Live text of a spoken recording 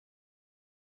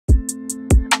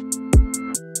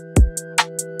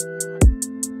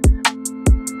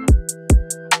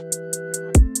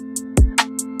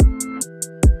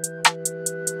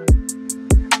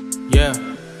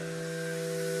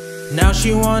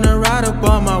she wanna ride up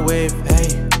on my wave, hey,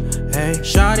 hey.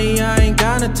 Shawty, I ain't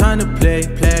got no time to play.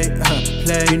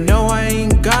 You know I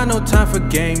ain't got no time for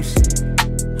games.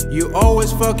 You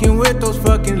always fucking with those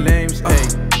fucking lames, hey.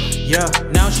 Yeah,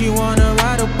 now she wanna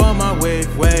ride up on my wave.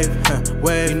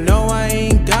 You know I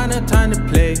ain't got no time to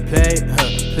play.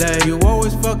 You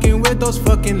always fucking with those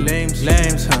fucking lames,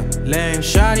 lame.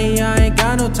 Shawty, I ain't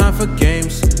got no time for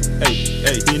games.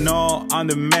 Hey, you know I'm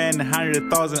the man,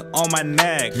 100,000 on my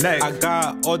neck. I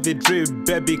got all the drip,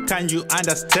 baby, can you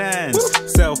understand?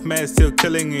 Self-made, still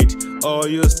killing it, or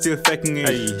you still faking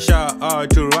it. Shout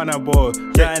out to Runner Boy,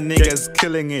 that nigga's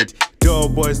killing it. Your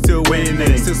boy still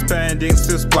winning, still spending,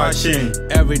 still splashing.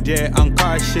 Every day I'm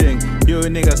cashing, you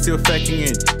niggas still faking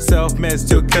it. Self-made,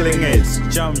 still killing it.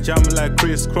 Jump like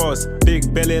crisscross,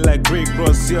 big belly like Greek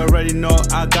Ross. You already know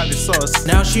I got the sauce.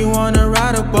 Now she wanna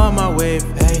ride up on my wave,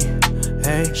 hey,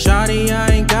 hey. Shawty,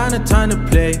 I ain't got no time to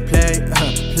play.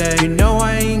 You know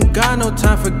I ain't got no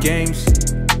time for games.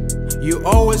 You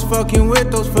always fucking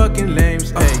with those fucking lames,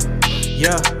 hey.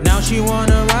 Yeah, now she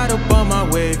wanna ride up on my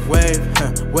wave.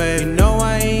 You know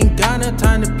I ain't got no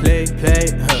time to play.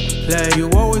 You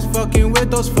always fucking with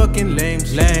those fucking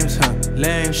lames, lame.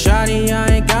 Shawty,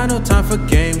 I ain't got no time for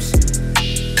games.